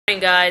Hey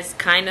guys,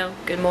 kind of.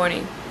 Good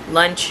morning.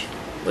 Lunch.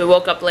 We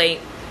woke up late.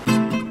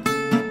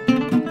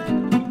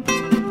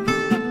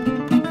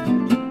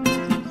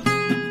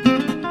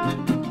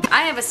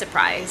 I have a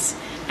surprise,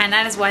 and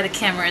that is why the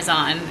camera is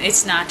on.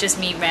 It's not just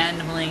me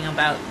rambling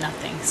about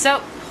nothing. So,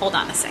 hold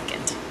on a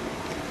second.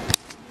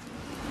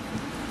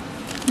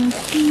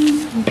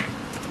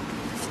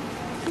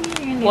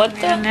 What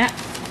the?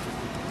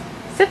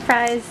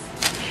 Surprise.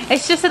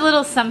 It's just a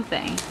little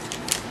something.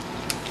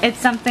 It's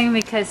something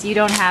because you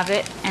don't have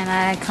it, and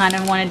I kind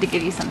of wanted to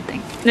give you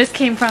something. This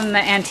came from the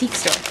antique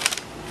store.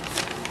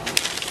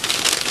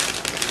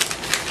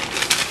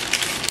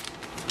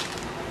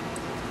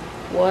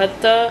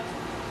 What the?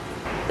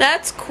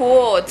 That's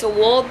cool. It's a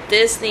Walt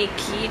Disney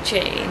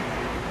keychain.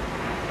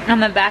 On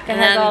the back it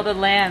has all the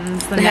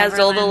lands. It has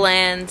all the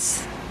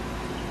lands.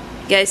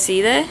 You guys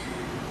see that?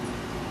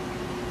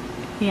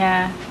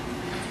 Yeah.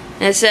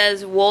 And it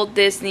says Walt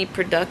Disney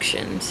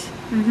Productions.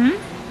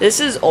 Mm-hmm. This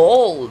is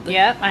old.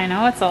 Yep, I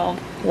know it's old.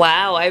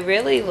 Wow, I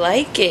really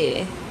like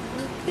it.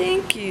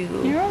 Thank you.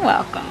 You're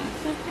welcome.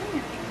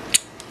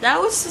 That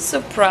was a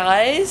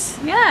surprise.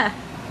 Yeah.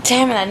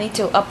 Damn it, I need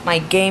to up my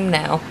game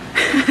now.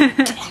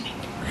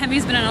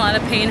 Hemi's been in a lot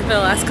of pain for the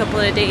last couple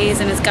of days,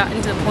 and it's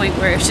gotten to the point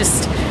where it's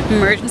just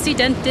emergency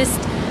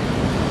dentist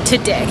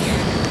today.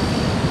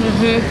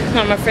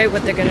 I'm afraid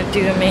what they're gonna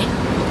do to me.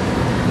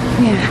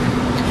 Yeah.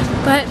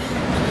 But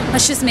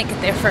let's just make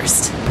it there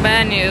first.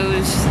 Bad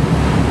news.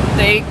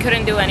 They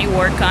couldn't do any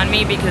work on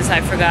me because I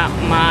forgot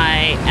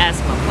my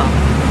asthma pump.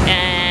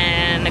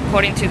 And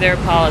according to their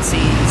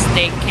policies,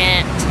 they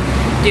can't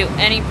do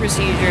any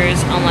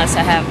procedures unless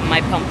I have my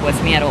pump with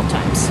me at all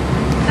times.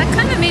 That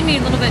kind of made me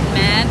a little bit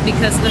mad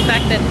because of the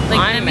fact that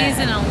Hemi's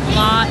in a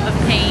lot of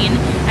pain,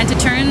 and to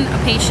turn a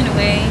patient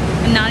away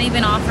and not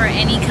even offer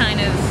any kind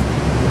of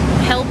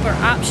help or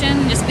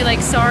option, just be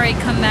like, sorry,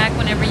 come back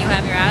whenever you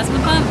have your asthma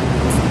pump.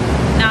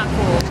 Not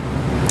cool.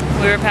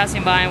 We were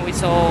passing by and we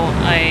saw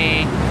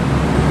a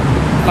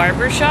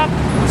barber shop,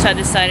 so I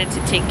decided to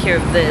take care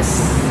of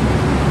this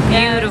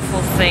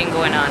beautiful thing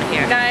going on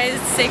here. Guys,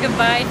 say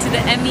goodbye to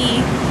the Emmy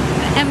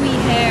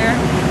hair.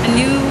 A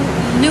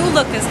new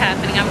look is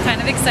happening. I'm kind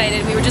of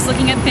excited. We were just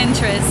looking at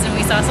Pinterest and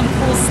we saw some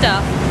cool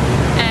stuff,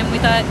 and we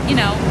thought, you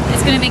know,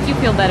 it's gonna make you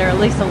feel better at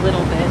least a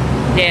little bit.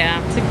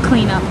 Yeah. To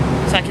clean up.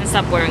 So I can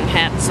stop wearing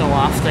hats so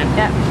often.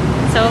 Yeah.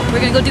 So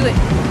we're gonna go do it.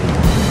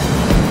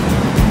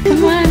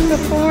 Come on,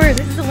 before.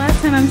 This is the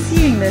last time I'm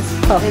seeing this.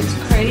 Oh. It's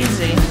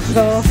crazy. It's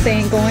all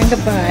saying going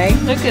goodbye.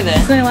 Look at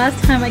It's that. the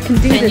last time I can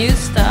do this. Can you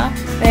stop?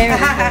 There we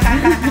go.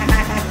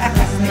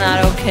 It's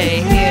not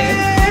okay here.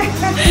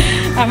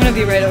 I'm gonna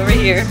be right over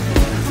here.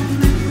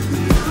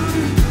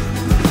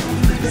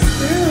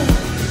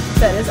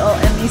 That is all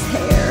Emmy's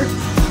hair.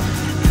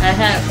 I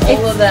have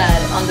all of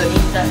that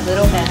underneath that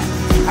little hat.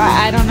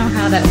 I don't know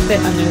how that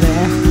fit under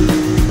there.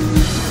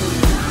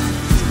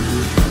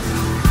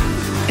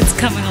 It's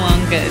coming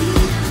along good.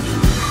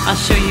 I'll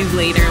show you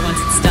later once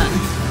it's done.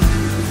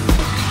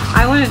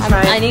 I want to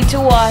try I need to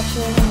wash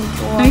it.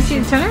 Let me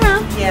see. Turn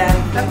around. Yeah.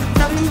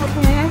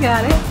 Okay, I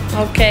got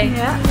it. Okay.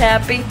 Yeah.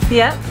 Happy?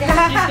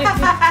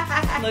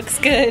 Yep. Looks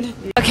good.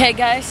 Okay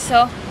guys,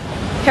 so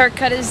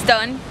haircut is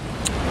done.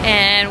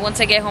 And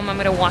once I get home, I'm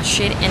gonna wash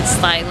it and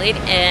style it,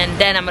 and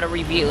then I'm gonna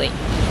review it.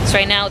 So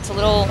right now it's a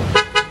little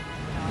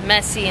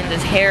messy and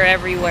there's hair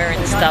everywhere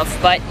and stuff,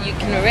 but you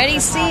can already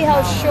see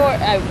how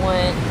short I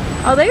went.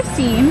 Oh, they've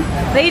seen.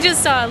 They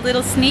just saw a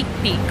little sneak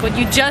peek. What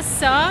you just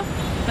saw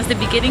was the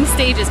beginning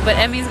stages, but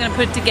Emmy's gonna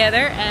put it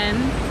together and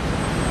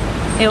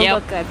it'll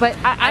look good. But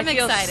I'm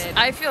excited.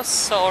 I feel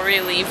so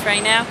relieved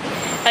right now.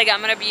 Like I'm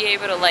gonna be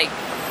able to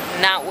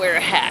not wear a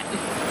hat.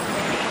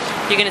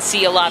 You're gonna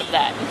see a lot of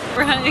that.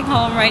 We're heading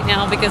home right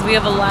now because we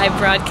have a live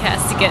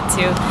broadcast to get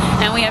to,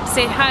 and we have to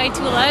say hi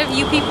to a lot of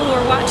you people who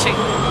are watching.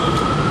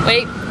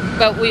 Wait,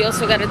 but we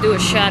also gotta do a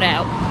shout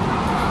out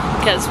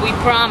because we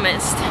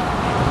promised.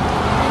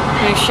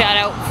 A shout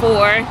out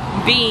for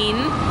Bean.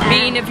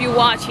 Bean, if you're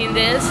watching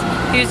this,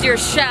 here's your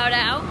shout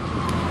out.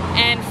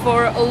 And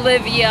for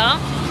Olivia.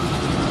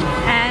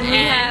 And we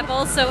have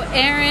also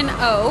Aaron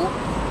O.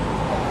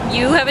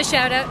 You have a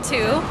shout out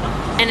too.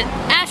 And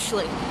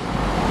Ashley.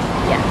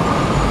 Yeah.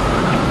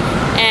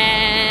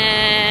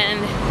 And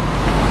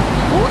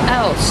who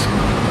else?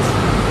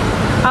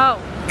 Oh,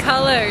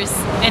 Colors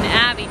and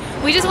Abby.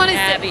 We just want to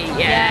Abby, say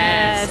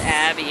yes,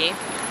 Abby.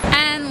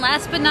 And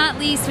last but not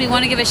least, we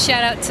want to give a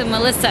shout out to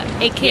Melissa,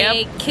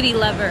 aka Kitty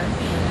Lover.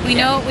 We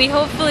know,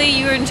 hopefully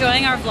you're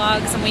enjoying our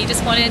vlogs, and we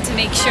just wanted to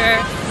make sure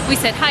we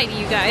said hi to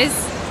you guys.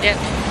 Yep.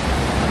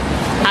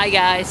 Hi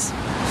guys.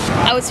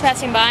 I was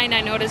passing by and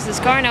I noticed this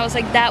car and I was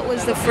like, that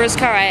was the first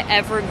car I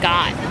ever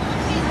got.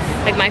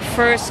 Like my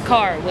first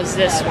car was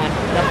this one,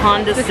 the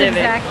Honda Civic. This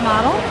exact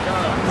model?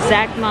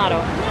 Exact model,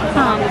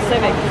 the Honda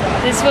Civic.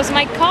 This was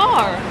my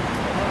car.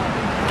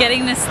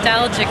 Getting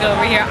nostalgic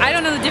over here. I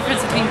don't know the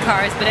difference between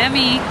cars, but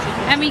Emmy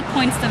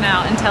points them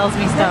out and tells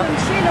me stuff.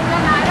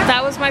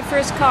 That was my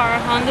first car, a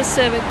Honda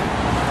Civic,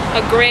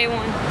 a gray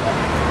one.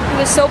 It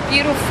was so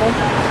beautiful.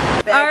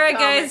 Alright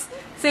guys,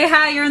 say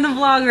hi, you're in the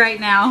vlog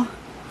right now.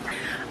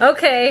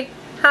 Okay.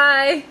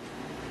 Hi.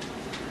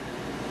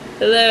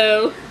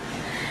 Hello.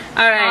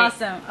 Alright.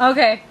 Awesome.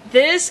 Okay.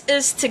 This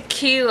is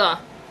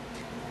tequila.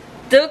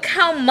 Look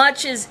how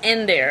much is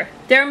in there.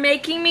 They're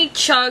making me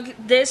chug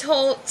this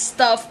whole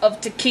stuff of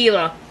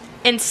tequila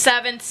in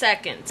 7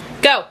 seconds.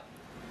 Go.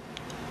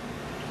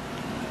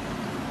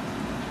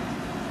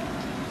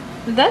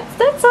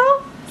 That's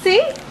all.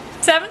 See?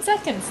 7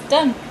 seconds.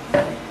 Done.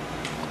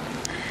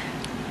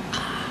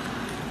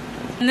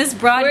 And this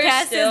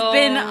broadcast has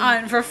been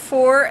on for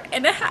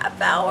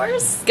 4.5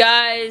 hours.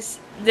 Guys,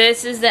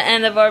 this is the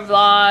end of our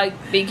vlog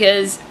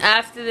because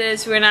after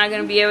this we're not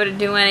going to be able to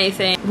do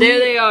anything. There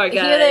they are,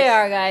 guys. Here they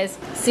are, guys.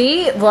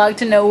 See? Vlog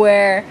to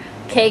Nowhere,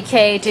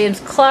 KK, James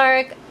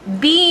Clark,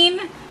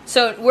 Bean.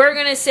 So we're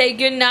going to say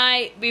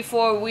goodnight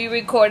before we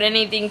record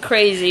anything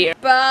crazier.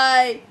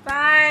 Bye.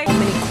 Bye. So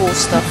many cool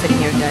stuff in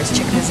here, guys.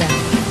 Check this out.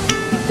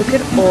 Look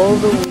at all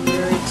the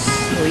weird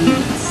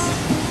sleeves.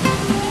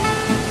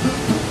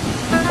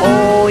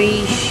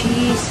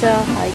 Oishisa.